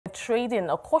trading,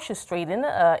 or cautious trading,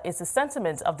 is the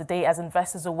sentiment of the day as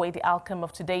investors await the outcome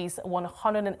of today's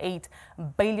 108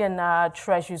 billion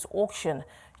treasuries auction.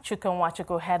 Chuka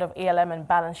Nwachukwu, head of ALM and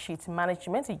balance sheet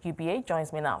management at UBA,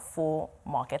 joins me now for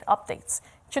market updates.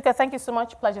 Chuka, thank you so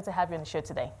much. Pleasure to have you on the show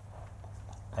today.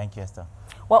 Thank you, Esther.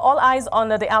 Well, all eyes on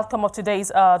the outcome of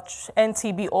today's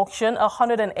NTB auction,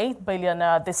 108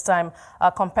 billion this time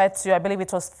compared to, I believe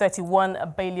it was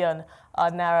 31 billion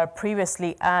naira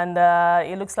previously. And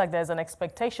it looks like there's an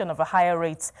expectation of a higher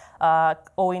rate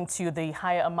owing to the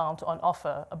higher amount on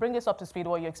offer. Bring us up to speed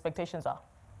what your expectations are.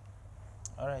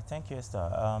 All right, thank you,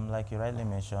 Esther. Like you rightly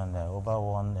mentioned, over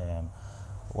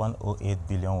 108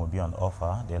 billion will be on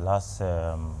offer. The last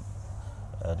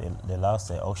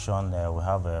auction, we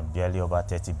have barely over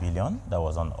 30 billion that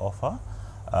was on offer.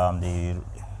 The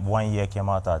 1 year came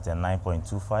out at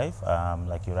 9.25.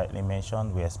 Like you rightly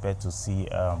mentioned, we expect to see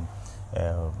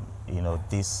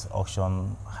this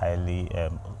auction highly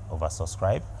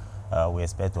oversubscribed. We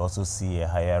expect to also see a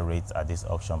higher rate at this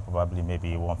auction, probably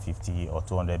maybe 150 or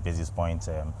 200 basis points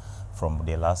from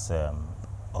the last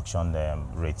auction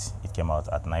rate. It came out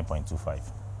at 9.25.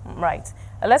 Right.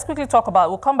 Let's quickly talk about,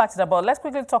 we'll come back to that, but let's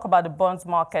quickly talk about the bonds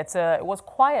market. It was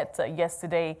quiet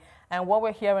yesterday, and what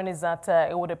we're hearing is that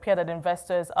it would appear that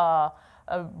investors are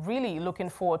really looking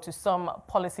forward to some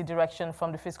policy direction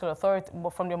from the fiscal authority,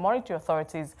 from the monetary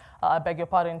authorities, I beg your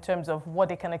pardon, in terms of what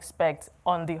they can expect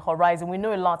on the horizon. We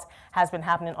know a lot has been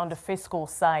happening on the fiscal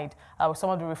side, with some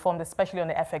of the reforms, especially on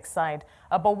the FX side.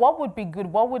 But what would be good?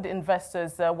 What would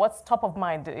investors, what's top of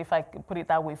mind, if I could put it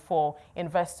that way, for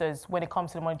investors when it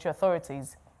comes to the monetary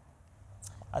authorities?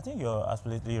 I think you're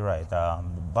absolutely right.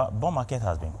 Bond market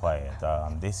has been quiet.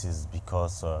 This is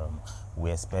because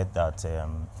we expect that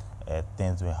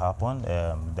things will happen.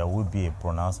 There will be a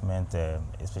pronouncement,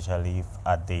 especially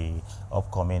at the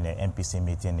upcoming MPC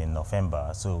meeting in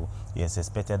November. So it's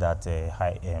expected that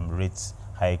high rate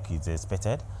hike is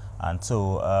expected. And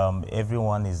so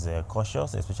everyone is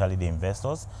cautious, especially the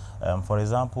investors. For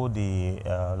example, the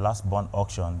last bond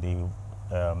auction, the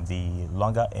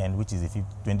longer end, which is the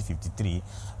 2053,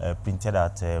 printed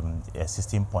at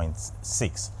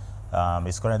 16.6.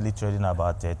 It's currently trading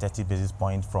about 30 basis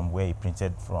points from where it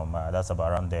printed from. That's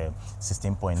about around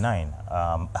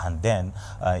 16.9. And then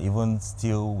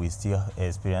we still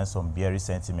experience some bearish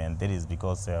sentiment. That is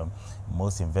because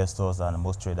most investors and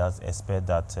most traders expect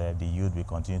that the yield will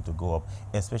continue to go up,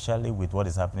 especially with what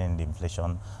is happening in the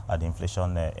inflation at the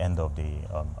inflation end of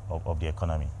the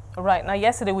economy. Right. Now,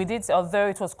 yesterday we did, although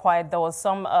it was quiet, there was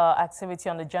some activity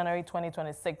on the January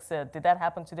 2026. Did that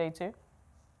happen today too?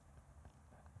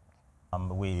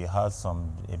 We had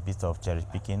a bit of cherry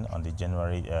picking on the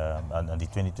January and on the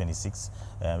 2026,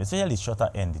 especially shorter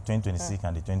end, the 2026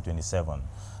 and the 2027.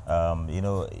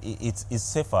 It's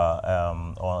safer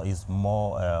or it's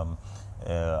more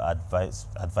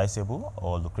advisable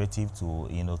or lucrative to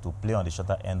to play on the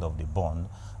shorter end of the bond,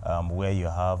 where you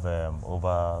have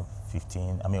over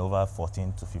 14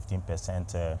 to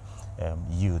 15%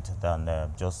 yield than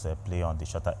just play on the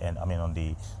shorter end. On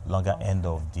the longer end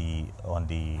of the on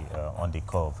the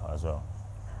curve as well.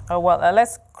 Well,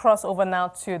 let's cross over now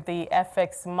to the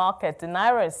FX market. The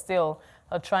naira is still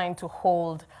trying to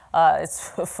hold its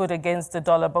foot against the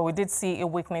dollar, but we did see a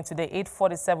weakening today,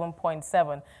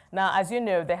 847.7. Now, as you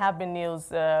know, there have been news,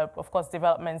 of course,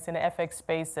 developments in the FX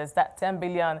space. There's that 10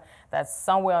 billion that's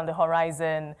somewhere on the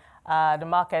horizon. The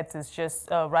market is just,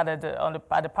 rather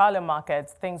at the parallel market,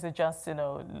 things are just,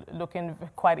 looking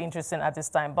quite interesting at this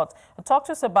time. But talk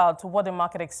to us about what the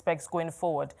market expects going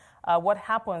forward. What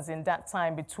happens in that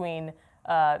time between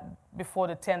before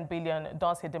the 10 billion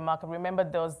does hit the market? Remember,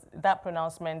 there was that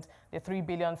pronouncement, the 3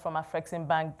 billion from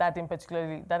Afreximbank, that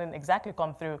didn't exactly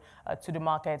come through to the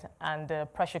market, and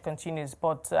pressure continues.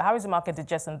 But how is the market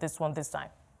digesting this one this time?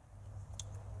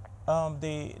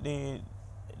 The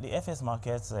FX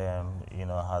market,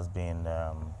 has been,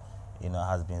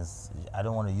 I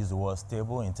don't want to use the word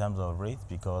stable in terms of rate,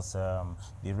 because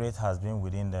the rate has been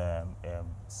within the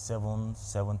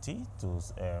 770 to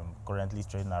currently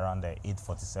trading around the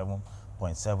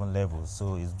 847.7 levels.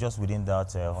 So it's just within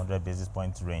that 100 basis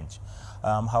point range.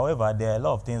 However, there are a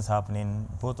lot of things happening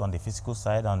both on the physical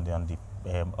side and on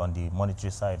the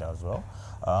monetary side as well.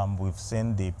 We've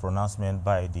seen the pronouncement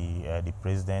by the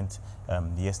president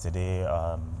yesterday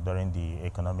during the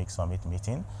economic summit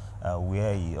meeting,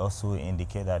 where he also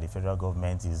indicated that the federal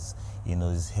government is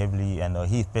heavily, and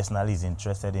he personally is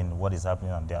interested in what is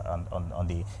happening on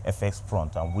the FX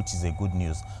front, which is a good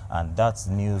news. And that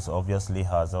news obviously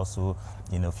has also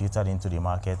filtered into the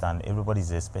market, and everybody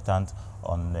is expectant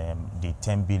on the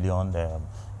 10 billion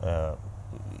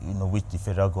which the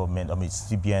federal government,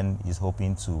 CBN is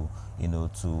hoping to,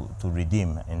 to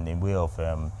redeem in the way of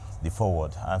the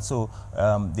forward. And so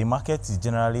the market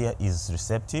generally is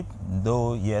receptive,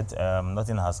 though yet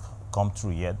nothing has come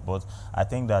through yet. But I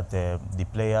think that the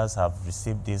players have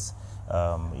received this,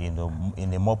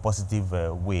 in a more positive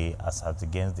way as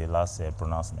against the last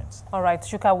pronouncement. All right,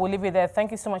 Chuka, we'll leave it there.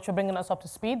 Thank you so much for bringing us up to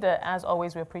speed. As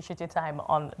always, we appreciate your time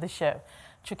on the show.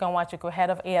 Chuka Nwachukwu, head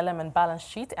of ALM and balance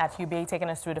sheet at UBA, taking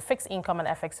us through the fixed income and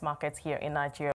FX markets here in Nigeria.